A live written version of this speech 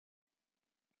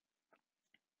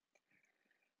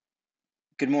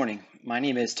Good morning. My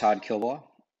name is Todd Kilbaugh.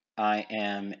 I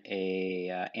am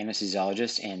a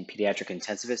anesthesiologist and pediatric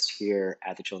intensivist here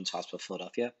at the Children's Hospital of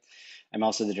Philadelphia. I'm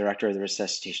also the director of the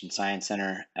Resuscitation Science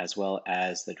Center, as well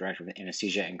as the director of the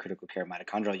Anesthesia and Critical Care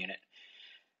Mitochondrial Unit.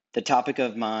 The topic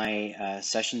of my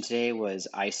session today was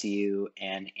ICU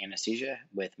and anesthesia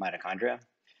with mitochondria.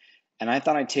 And I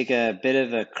thought I'd take a bit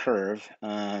of a curve,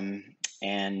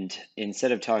 and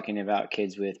instead of talking about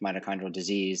kids with mitochondrial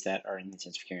disease that are in the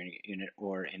intensive care unit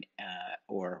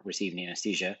or receiving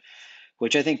anesthesia,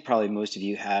 which I think probably most of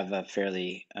you have a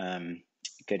fairly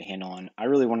good handle on, I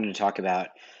really wanted to talk about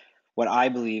what I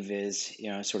believe is,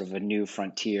 sort of a new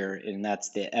frontier, and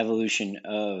that's the evolution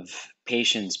of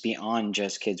patients beyond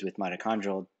just kids with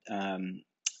mitochondrial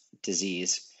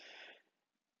disease.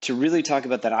 To really talk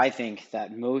about that, I think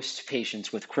that most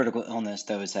patients with critical illness,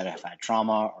 those that have had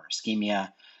trauma or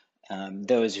ischemia,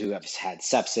 those who have had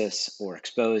sepsis or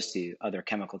exposed to other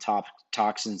chemical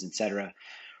toxins, etc.,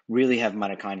 really have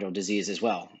mitochondrial disease as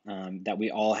well. That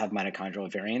we all have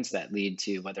mitochondrial variants that lead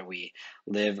to whether we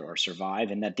live or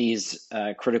survive, and that these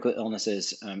critical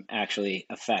illnesses actually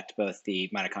affect both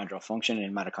the mitochondrial function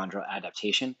and mitochondrial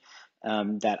adaptation.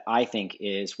 That I think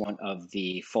is one of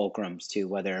the fulcrums to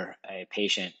whether a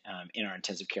patient in our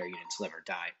intensive care units live or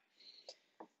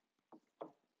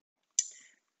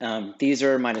die. These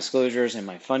are my disclosures and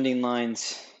my funding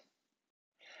lines.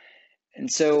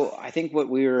 And so I think what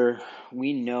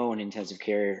we know in intensive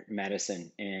care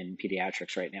medicine and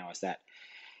pediatrics right now is that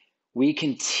we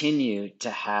continue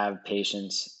to have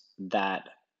patients that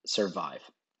survive.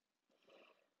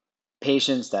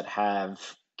 Patients that have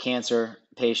cancer,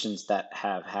 patients that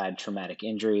have had traumatic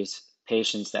injuries,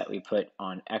 patients that we put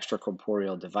on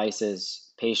extracorporeal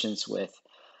devices, patients with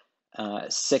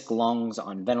sick lungs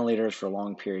on ventilators for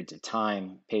long periods of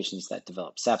time, patients that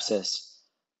develop sepsis.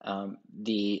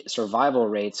 The survival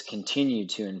rates continue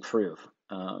to improve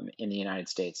in the United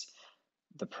States.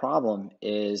 The problem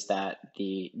is that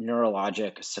the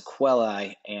neurologic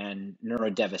sequelae and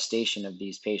neurodevastation of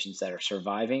these patients that are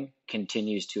surviving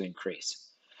continues to increase.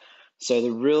 So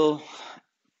the real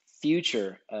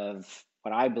future of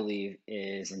what I believe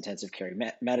is intensive care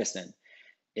medicine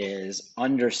is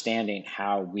understanding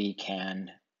how we can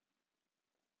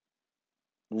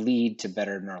lead to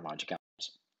better neurologic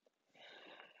outcomes.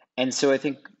 And so I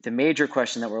think the major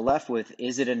question that we're left with,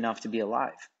 is it enough to be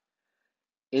alive?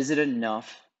 Is it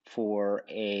enough for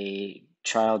a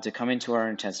child to come into our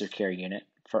intensive care unit,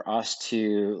 for us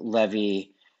to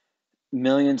levy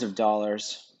millions of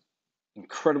dollars,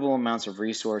 incredible amounts of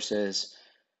resources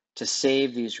to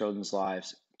save these children's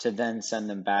lives, to then send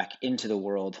them back into the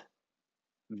world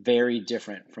very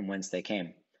different from whence they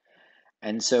came?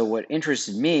 And so what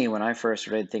interested me when I first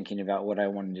started thinking about what I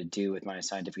wanted to do with my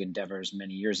scientific endeavors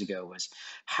many years ago was,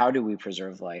 how do we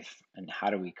preserve life and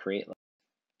how do we create life?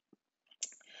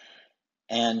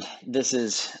 And this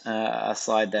is a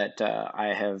slide that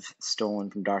I have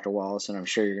stolen from Dr. Wallace, and I'm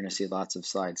sure you're going to see lots of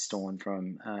slides stolen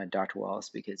from Dr. Wallace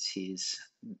because he's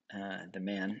the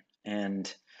man.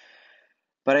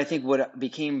 But I think what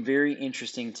became very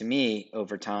interesting to me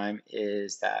over time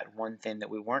is that one thing that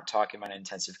we weren't talking about in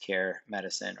intensive care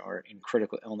medicine or in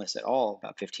critical illness at all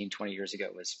about 15, 20 years ago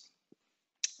was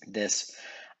this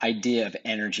idea of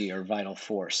energy or vital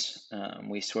force.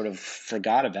 We sort of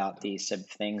forgot about these type of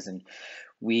things, and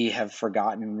we have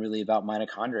forgotten really about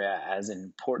mitochondria as an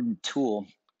important tool,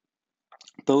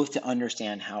 both to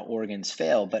understand how organs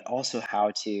fail, but also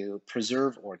how to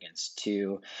preserve organs,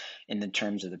 in the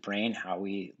terms of the brain, how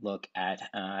we look at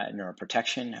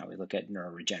neuroprotection, how we look at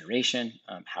neuroregeneration,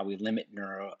 how we limit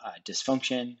neuro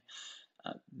dysfunction.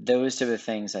 Those type of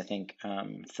things, I think,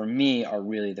 for me, are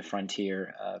really the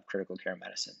frontier of critical care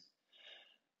medicine.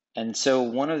 And so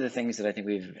one of the things that I think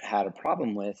we've had a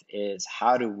problem with is,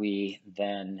 how do we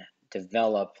then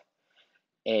develop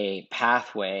a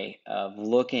pathway of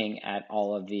looking at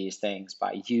all of these things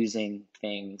by using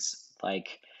things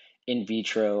like in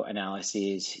vitro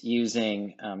analyses,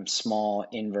 using small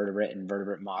invertebrate and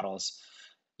vertebrate models,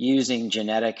 using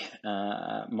genetic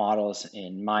models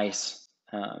in mice,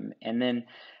 and then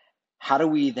how do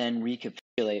we then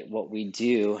recapitulate what we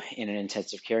do in an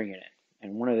intensive care unit?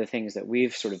 And one of the things that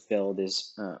we've sort of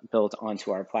built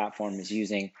onto our platform is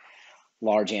using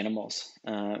large animals.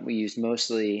 We use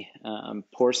mostly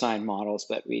porcine models,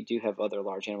 but we do have other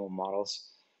large animal models.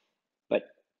 But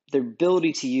the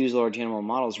ability to use large animal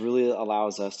models really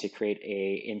allows us to create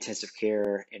a intensive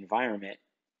care environment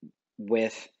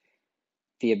with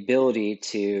the ability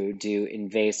to do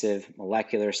invasive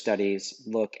molecular studies,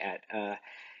 look at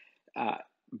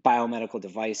biomedical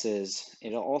devices.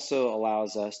 It also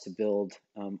allows us to build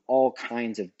all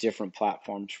kinds of different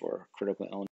platforms for critical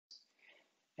illness.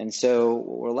 And so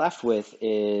what we're left with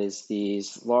is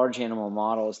these large animal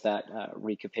models that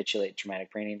recapitulate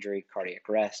traumatic brain injury, cardiac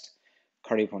arrest,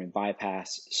 cardiopulmonary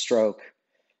bypass, stroke,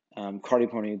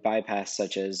 cardiopulmonary bypass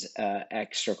such as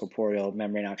extracorporeal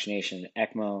membrane oxygenation,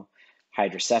 ECMO,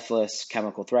 hydrocephalus,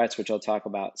 chemical threats, which I'll talk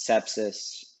about,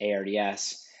 sepsis,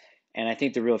 ARDS. And I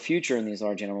think the real future in these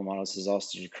large animal models is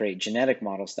also to create genetic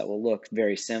models that will look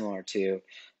very similar to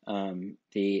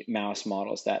the mouse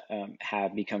models that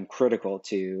have become critical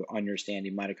to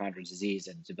understanding mitochondrial disease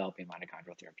and developing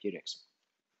mitochondrial therapeutics.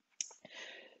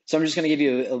 So I'm just going to give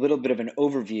you a little bit of an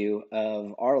overview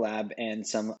of our lab and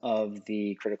some of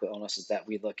the critical illnesses that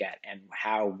we look at and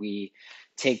how we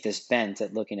take this bent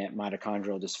at looking at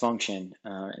mitochondrial dysfunction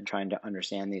and trying to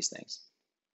understand these things.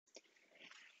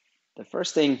 The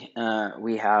first thing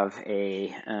we have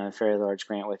a fairly large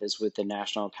grant with is with the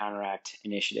National Counteract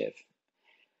Initiative.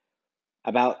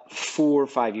 About 4 or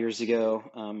 5 years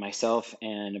ago, myself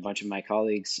and a bunch of my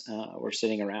colleagues were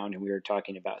sitting around and we were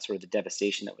talking about sort of the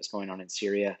devastation that was going on in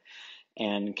Syria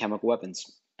and chemical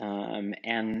weapons.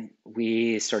 And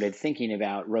we started thinking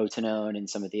about rotenone and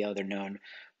some of the other known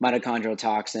mitochondrial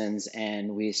toxins,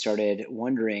 and we started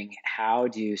wondering, how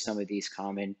do some of these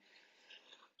common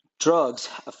drugs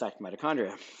affect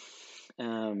mitochondria?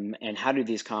 And how do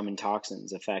these common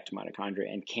toxins affect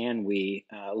mitochondria? And can we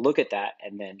look at that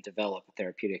and then develop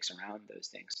therapeutics around those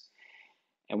things?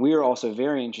 And we are also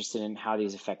very interested in how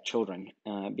these affect children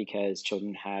because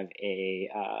children have a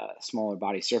smaller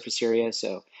body surface area.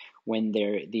 So when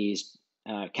these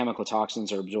chemical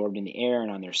toxins are absorbed in the air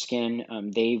and on their skin,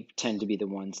 they tend to be the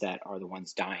ones that are the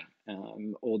ones dying.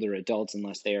 Older adults,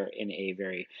 unless they are in a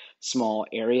very small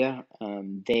area,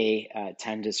 they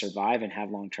tend to survive and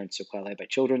have long-term sequelae, but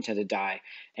children tend to die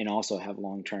and also have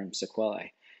long-term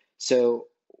sequelae. So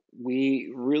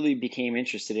we really became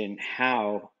interested in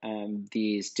how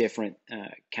these different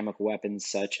chemical weapons,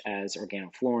 such as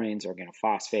organofluorines,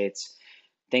 organophosphates,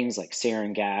 things like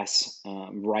sarin gas,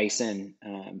 ricin,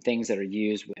 things that are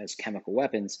used as chemical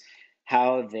weapons,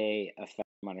 how they affect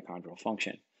mitochondrial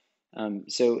function.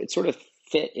 So it sort of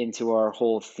fit into our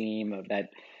whole theme of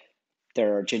that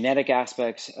there are genetic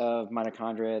aspects of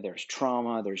mitochondria, there's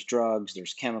trauma, there's drugs,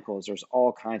 there's chemicals, there's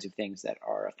all kinds of things that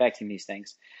are affecting these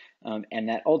things. And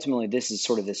that ultimately this is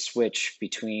sort of the switch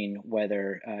between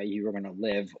whether you are going to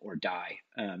live or die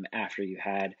after you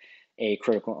had a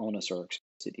critical illness or exposed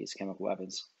to these chemical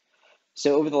weapons.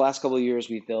 So over the last couple of years,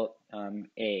 we've built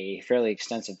a fairly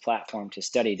extensive platform to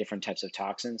study different types of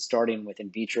toxins, starting with in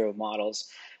vitro models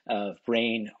of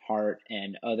brain, heart,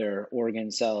 and other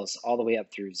organ cells, all the way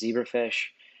up through zebrafish,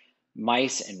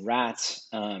 mice, and rats,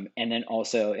 and then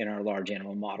also in our large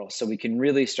animal models. So we can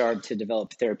really start to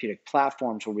develop therapeutic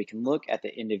platforms where we can look at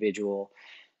the individual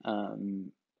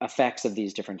effects of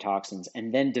these different toxins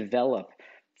and then develop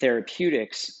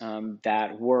therapeutics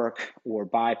that work or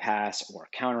bypass or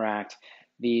counteract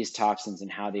these toxins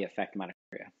and how they affect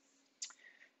mitochondria.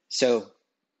 So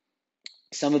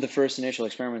some of the first initial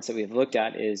experiments that we've looked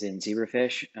at is in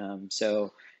zebrafish.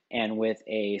 And with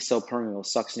a cell-permeable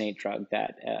succinate drug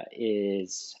that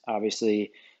is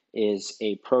obviously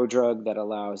a prodrug that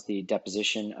allows the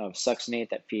deposition of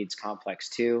succinate that feeds complex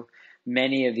 2.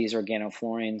 Many of these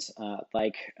organofluorines,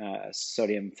 like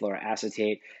sodium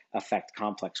fluoroacetate, affect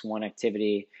complex 1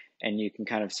 activity, and you can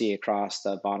kind of see across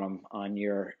the bottom on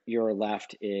your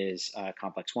left is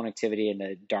complex 1 activity, and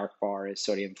the dark bar is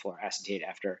sodium fluoroacetate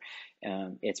after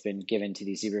it's been given to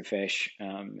these zebrafish,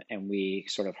 and we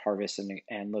sort of harvest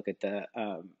and look at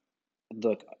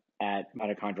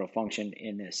mitochondrial function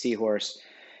in the seahorse.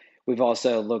 We've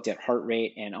also looked at heart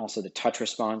rate and also the touch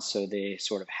response, so the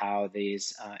sort of how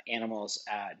these animals'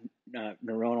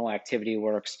 neuronal activity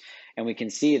works, and we can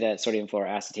see that sodium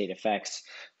fluoroacetate affects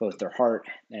both their heart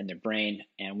and their brain,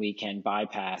 and we can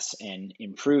bypass and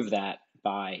improve that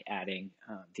by adding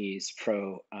these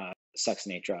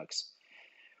pro-succinate drugs.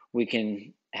 We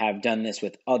can have done this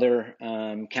with other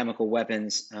chemical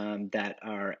weapons that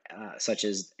are such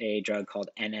as a drug called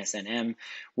NSNM,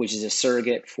 which is a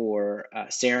surrogate for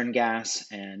sarin gas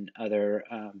and other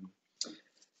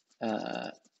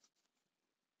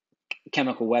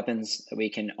chemical weapons that we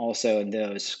can also in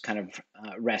those kind of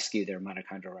rescue their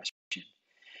mitochondrial respiration.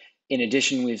 In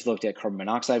addition, we've looked at carbon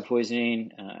monoxide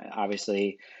poisoning,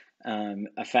 obviously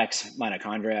affects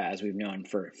mitochondria, as we've known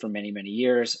for many, many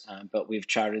years, but we've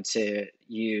tried to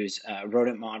use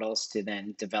rodent models to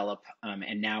then develop,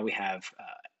 and now we have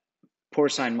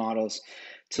porcine models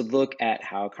to look at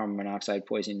how carbon monoxide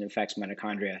poisoning affects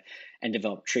mitochondria and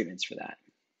develop treatments for that.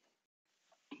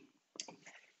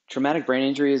 Traumatic brain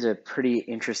injury is a pretty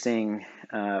interesting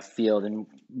field, and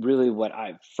really what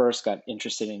I first got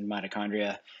interested in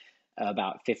mitochondria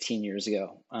about 15 years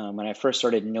ago. When I first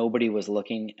started, nobody was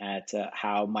looking at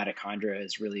how mitochondria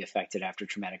is really affected after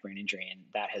traumatic brain injury, and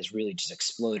that has really just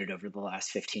exploded over the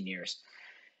last 15 years.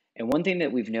 And one thing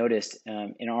that we've noticed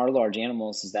in our large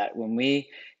animals is that when we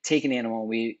take an animal,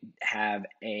 we have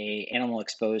a animal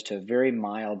exposed to a very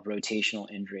mild rotational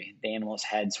injury. The animal's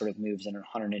head sort of moves in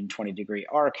a 120-degree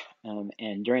arc,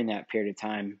 and during that period of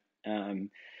time,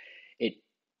 it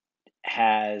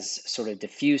has sort of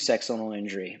diffuse axonal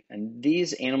injury. And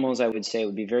these animals, I would say,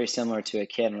 would be very similar to a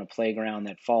kid on a playground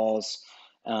that falls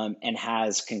and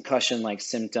has concussion-like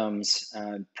symptoms,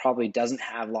 probably doesn't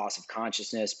have loss of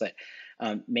consciousness, but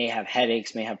may have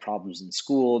headaches, may have problems in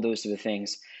school, those are the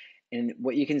things. And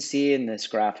what you can see in this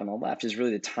graph on the left is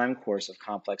really the time course of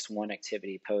complex 1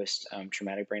 activity post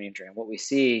traumatic brain injury. And what we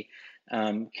see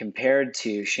compared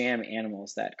to sham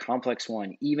animals, that complex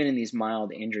 1, even in these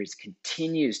mild injuries,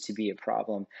 continues to be a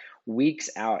problem weeks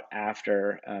out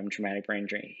after traumatic brain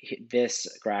injury. This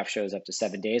graph shows up to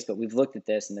 7 days, but we've looked at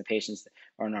this in the patients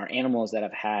or in our animals that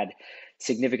have had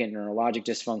significant neurologic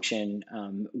dysfunction,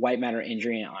 white matter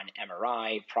injury on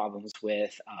MRI, problems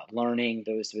with learning,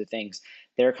 those sort of things.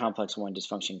 Their complex 1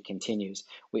 dysfunction continues.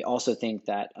 We also think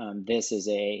that this is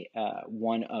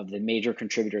one of the major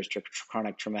contributors to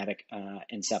chronic traumatic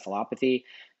encephalopathy.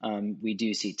 We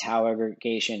do see tau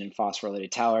aggregation and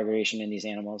phosphorylated tau aggregation in these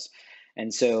animals.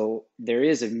 And so there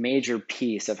is a major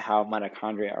piece of how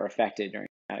mitochondria are affected during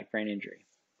traumatic brain injury.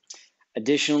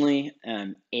 Additionally,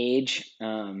 age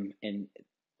and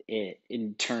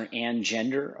in turn and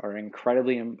gender are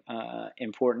incredibly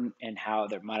important in how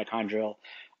their mitochondrial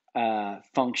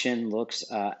function looks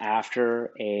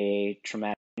after a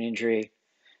traumatic injury.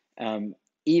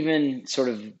 Even sort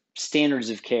of standards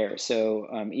of care.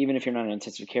 So even if you're not an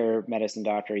intensive care medicine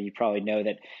doctor, you probably know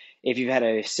that if you've had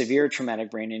a severe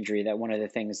traumatic brain injury, that one of the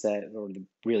things that, or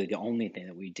really the only thing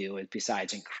that we do is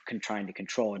besides trying to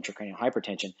control intracranial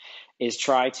hypertension, is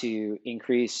try to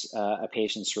increase a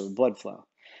patient's sort of blood flow.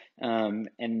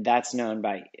 And that's known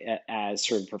as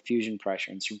sort of perfusion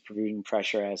pressure. And sort of perfusion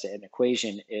pressure as an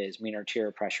equation is mean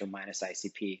arterial pressure minus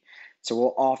ICP. So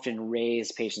we'll often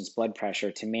raise patients' blood pressure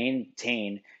to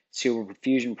maintain cerebral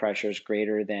perfusion pressures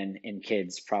greater than in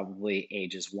kids, probably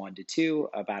ages 1 to 2,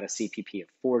 about a CPP of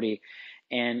 40,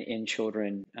 and in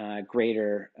children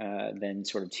greater than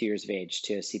sort of 2 years of age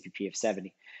to a CPP of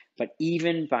 70. But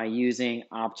even by using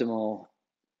optimal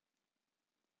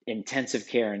intensive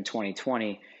care in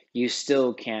 2020, you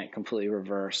still can't completely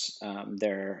reverse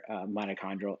their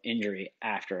mitochondrial injury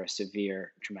after a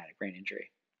severe traumatic brain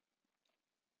injury.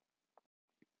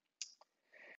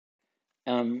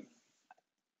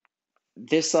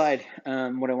 This slide,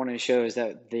 what I wanted to show is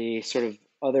that the sort of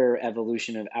other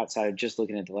evolution of outside of just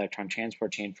looking at the electron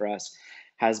transport chain for us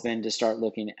has been to start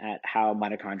looking at how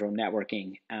mitochondrial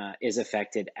networking is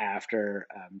affected after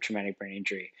traumatic brain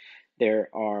injury. There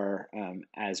are,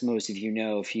 as most of you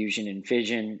know, fusion and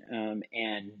fission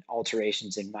and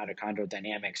alterations in mitochondrial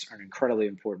dynamics are an incredibly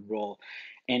important role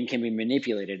and can be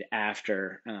manipulated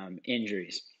after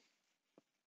injuries.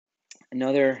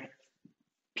 Another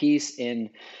piece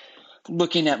in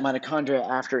looking at mitochondria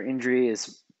after injury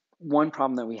is one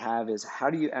problem that we have is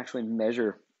how do you actually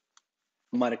measure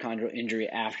mitochondrial injury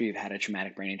after you've had a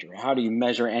traumatic brain injury? How do you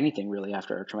measure anything really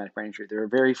after a traumatic brain injury? There are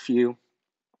very few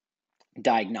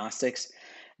diagnostics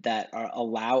that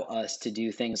allow us to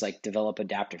do things like develop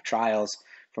adaptive trials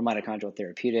for mitochondrial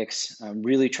therapeutics,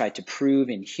 really try to prove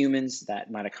in humans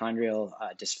that mitochondrial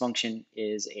dysfunction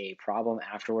is a problem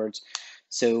afterwards.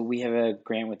 So we have a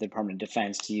grant with the Department of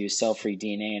Defense to use cell-free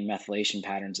DNA and methylation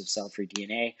patterns of cell-free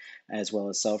DNA, as well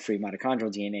as cell-free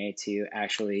mitochondrial DNA to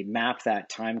actually map that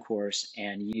time course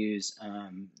and use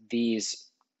these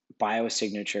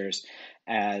biosignatures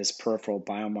as peripheral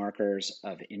biomarkers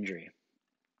of injury.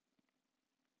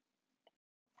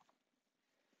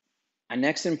 A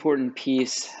next important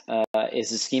piece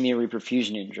is ischemia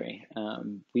reperfusion injury.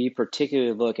 We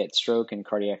particularly look at stroke and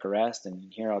cardiac arrest,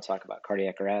 and here I'll talk about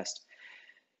cardiac arrest.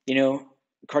 You know,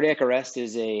 cardiac arrest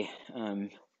is a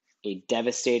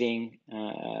devastating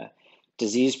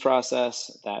disease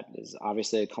process that is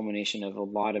obviously a culmination of a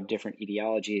lot of different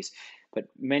etiologies, but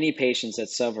many patients that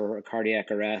suffer a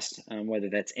cardiac arrest, whether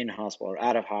that's in hospital or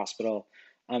out of hospital,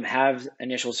 have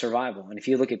initial survival. And if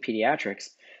you look at pediatrics,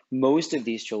 most of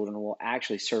these children will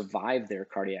actually survive their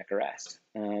cardiac arrest.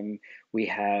 We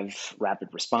have rapid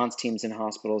response teams in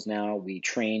hospitals now. We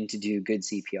train to do good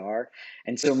CPR.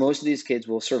 And so most of these kids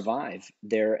will survive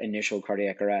their initial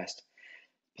cardiac arrest.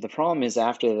 But the problem is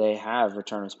after they have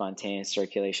return of spontaneous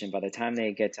circulation, by the time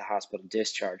they get to hospital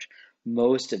discharge,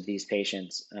 most of these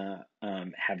patients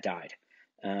have died.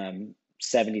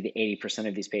 70 to 80%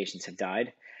 of these patients have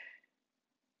died.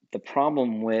 The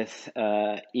problem with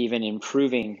even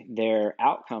improving their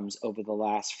outcomes over the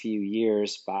last few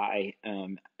years by,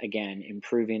 again,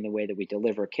 improving the way that we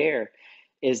deliver care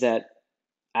is that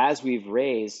as we've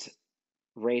raised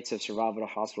rates of survival to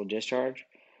hospital discharge,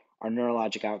 our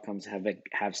neurologic outcomes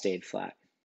have stayed flat.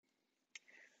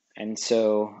 And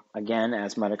so, again,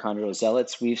 as mitochondrial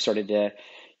zealots, we've started to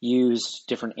use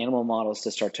different animal models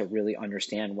to start to really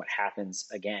understand what happens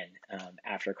again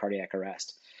after cardiac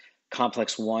arrest.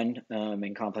 Complex 1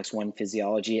 and complex 1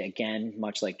 physiology, again,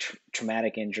 much like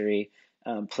traumatic injury,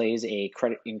 plays a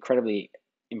incredibly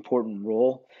important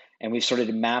role. And we've started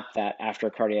to map that after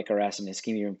cardiac arrest and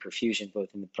ischemia and perfusion, both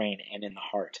in the brain and in the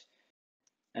heart.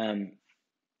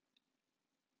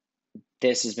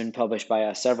 This has been published by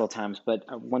us several times, but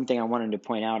one thing I wanted to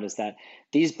point out is that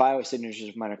these biosignatures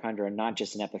of mitochondria are not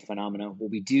just an epiphenomenon.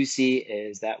 What we do see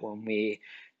is that when we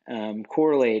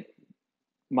correlate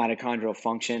mitochondrial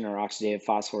function or oxidative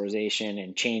phosphorylation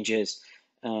and changes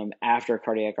after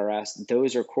cardiac arrest,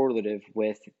 those are correlative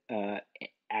with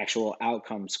actual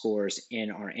outcome scores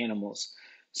in our animals.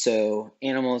 So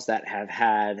animals that have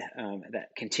had, that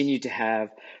continue to have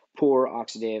poor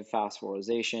oxidative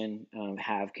phosphorylation,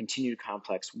 have continued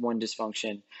complex 1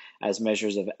 dysfunction as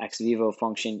measures of ex vivo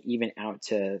function, even out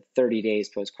to 30 days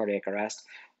post cardiac arrest.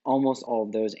 Almost all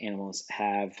of those animals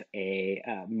have a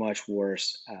much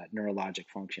worse neurologic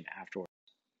function afterwards.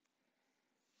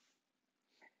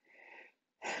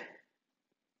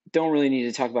 Don't really need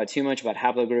to talk about too much about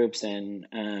haplogroups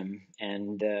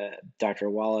and Dr.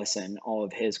 Wallace and all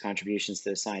of his contributions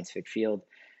to the scientific field.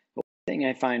 But one thing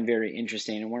I find very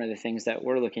interesting, and one of the things that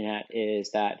we're looking at,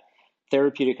 is that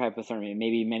therapeutic hypothermia.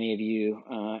 Maybe many of you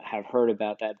have heard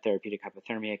about that. Therapeutic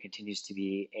hypothermia continues to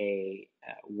be a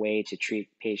way to treat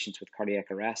patients with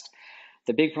cardiac arrest.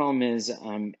 The big problem is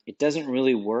it doesn't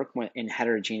really work in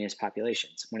heterogeneous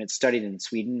populations. When it's studied in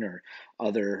Sweden or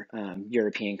other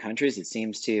European countries, it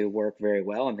seems to work very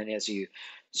well. And then as you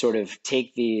sort of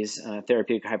take these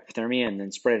therapeutic hypothermia and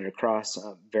then spread it across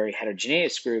very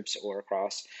heterogeneous groups or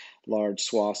across large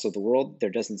swaths of the world, there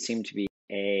doesn't seem to be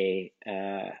a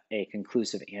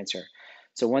conclusive answer.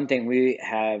 So one thing we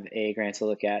have a grant to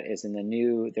look at is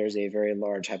there's a very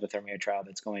large hypothermia trial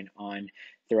that's going on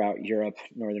throughout Europe,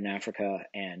 Northern Africa,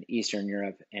 and Eastern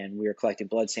Europe. And we are collecting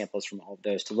blood samples from all of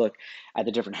those to look at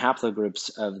the different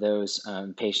haplogroups of those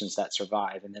patients that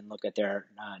survive and then look at their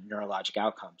neurologic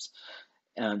outcomes.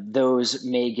 Those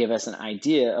may give us an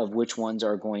idea of which ones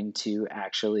are going to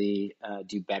actually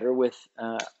do better with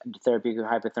therapeutic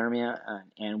hypothermia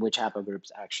and which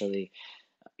haplogroups actually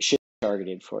should be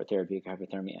targeted for therapeutic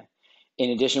hypothermia. In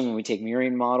addition, when we take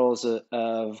murine models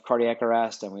of cardiac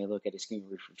arrest and we look at ischemic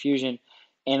reperfusion,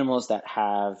 animals that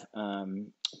have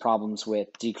problems with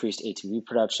decreased ATP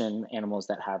production, animals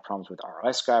that have problems with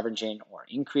ROS scavenging or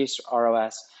increased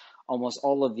ROS, almost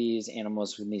all of these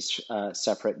animals with these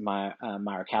separate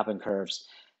Meyer-Kaplan curves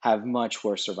have much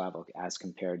worse survival as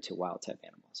compared to wild-type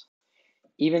animals.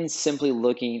 Even simply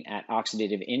looking at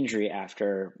oxidative injury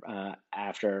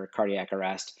after cardiac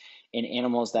arrest in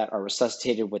animals that are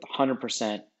resuscitated with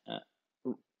 100%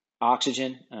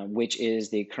 oxygen, which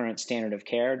is the current standard of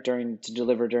care to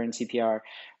deliver during CPR,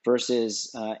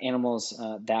 versus animals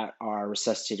that are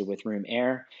resuscitated with room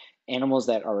air. Animals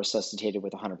that are resuscitated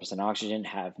with 100% oxygen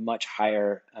have much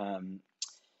higher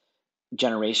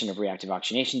generation of reactive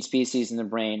oxygenation species in the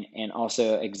brain and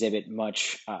also exhibit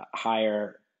much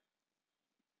higher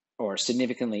or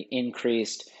significantly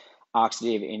increased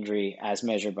oxidative injury as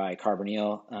measured by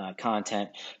carbonyl content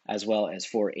as well as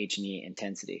 4-H&E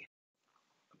intensity.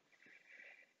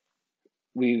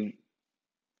 We've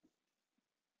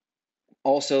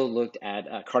also looked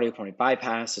at cardiopulmonary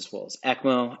bypass as well as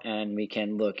ECMO, and we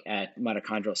can look at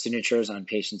mitochondrial signatures on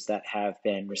patients that have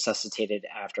been resuscitated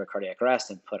after cardiac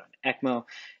arrest and put on ECMO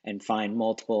and find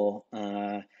multiple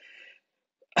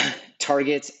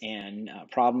targets and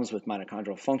problems with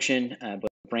mitochondrial function,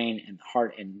 both the brain and the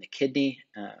heart and the kidney.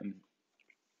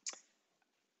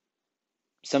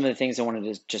 Some of the things I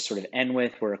wanted to just sort of end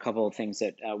with were a couple of things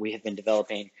that we have been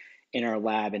developing in our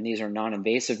lab, and these are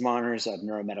non-invasive monitors of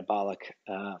neurometabolic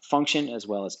function as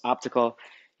well as optical.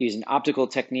 Using optical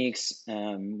techniques,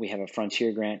 we have a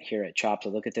frontier grant here at CHOP to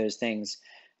look at those things.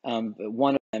 But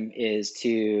one of them is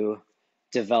to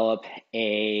develop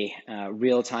a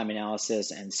real-time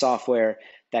analysis and software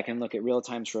that can look at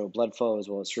real-time cerebral blood flow as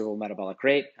well as cerebral metabolic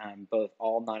rate, both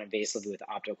all non-invasively with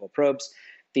optical probes.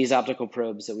 these optical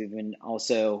probes that we've been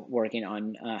also working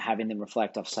on having them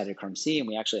reflect off cytochrome C, and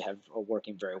we actually have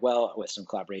working very well with some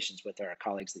collaborations with our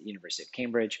colleagues at the University of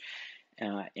Cambridge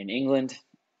in England.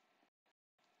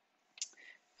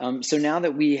 So now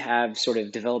that we have sort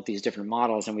of developed these different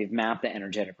models and we've mapped the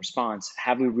energetic response,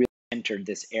 have we really entered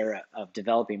this era of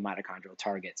developing mitochondrial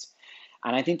targets?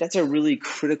 And I think that's a really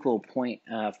critical point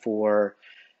for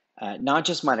not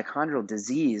just mitochondrial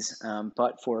disease,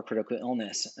 but for critical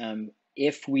illness.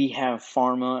 If we have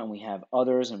pharma and we have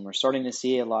others, and we're starting to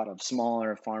see a lot of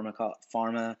smaller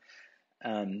pharma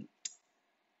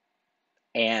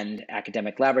and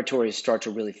academic laboratories start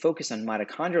to really focus on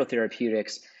mitochondrial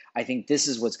therapeutics, I think this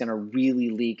is what's going to really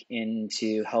leak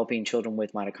into helping children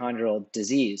with mitochondrial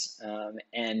disease.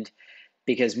 And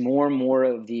because more and more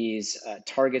of these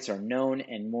targets are known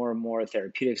and more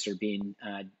therapeutics are being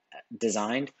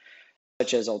designed,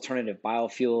 such as alternative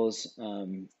biofuels,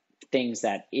 things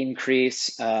that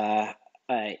increase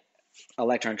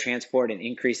electron transport and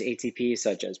increase ATP,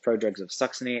 such as prodrugs of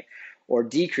succinate, or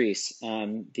decrease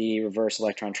the reverse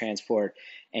electron transport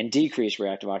and decrease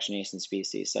reactive oxygenation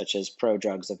species, such as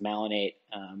prodrugs of malonate.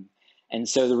 And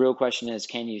so the real question is,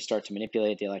 can you start to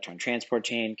manipulate the electron transport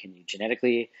chain? Can you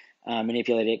genetically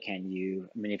manipulate it? Can you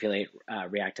manipulate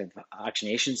reactive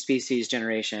oxygenation species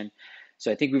generation? So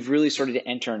I think we've really started to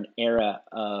enter an era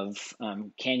of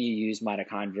can you use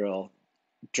mitochondrial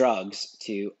drugs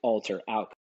to alter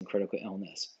outcomes in critical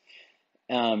illness?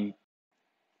 I'm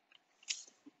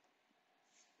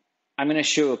going to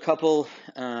show a couple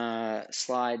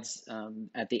slides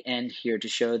at the end here to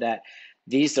show that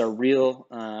these are real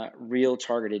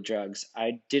targeted drugs.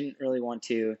 I didn't really want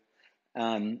to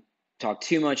talk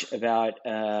too much about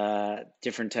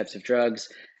different types of drugs.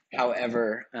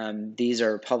 However, these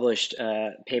are published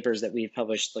papers that we've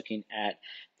published looking at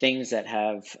things that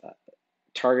have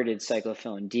targeted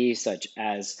cyclophilin D, such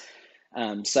as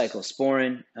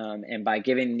cyclosporin, and by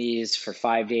giving these for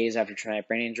 5 days after traumatic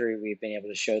brain injury, we've been able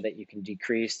to show that you can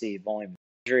decrease the volume of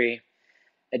injury.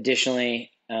 Additionally,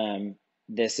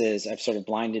 I've sort of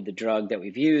blinded the drug that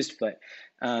we've used, but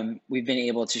we've been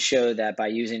able to show that by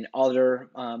using other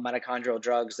mitochondrial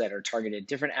drugs that are targeted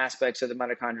different aspects of the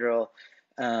mitochondrial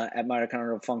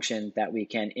function, that we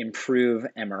can improve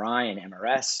MRI and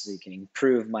MRS. So you can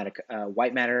improve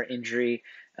white matter injury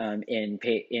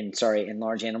in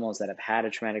large animals that have had a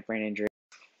traumatic brain injury.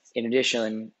 In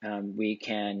addition, we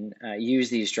can use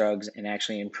these drugs and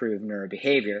actually improve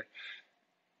neurobehavior.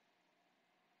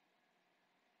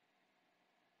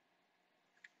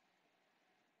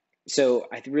 So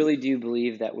I really do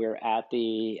believe that we're at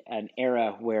an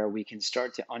era where we can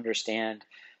start to understand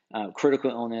critical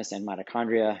illness and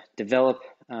mitochondria, develop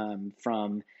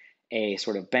from a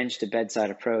sort of bench to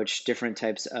bedside approach, different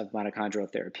types of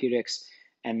mitochondrial therapeutics,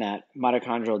 and that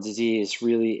mitochondrial disease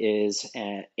really is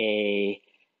a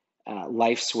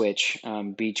life switch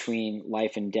between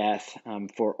life and death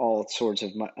for all sorts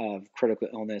of critical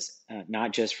illness,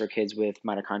 not just for kids with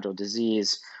mitochondrial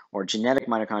disease or genetic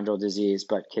mitochondrial disease,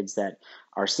 but kids that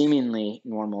are seemingly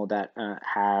normal that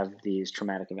have these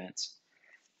traumatic events.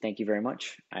 Thank you very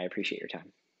much. I appreciate your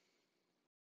time.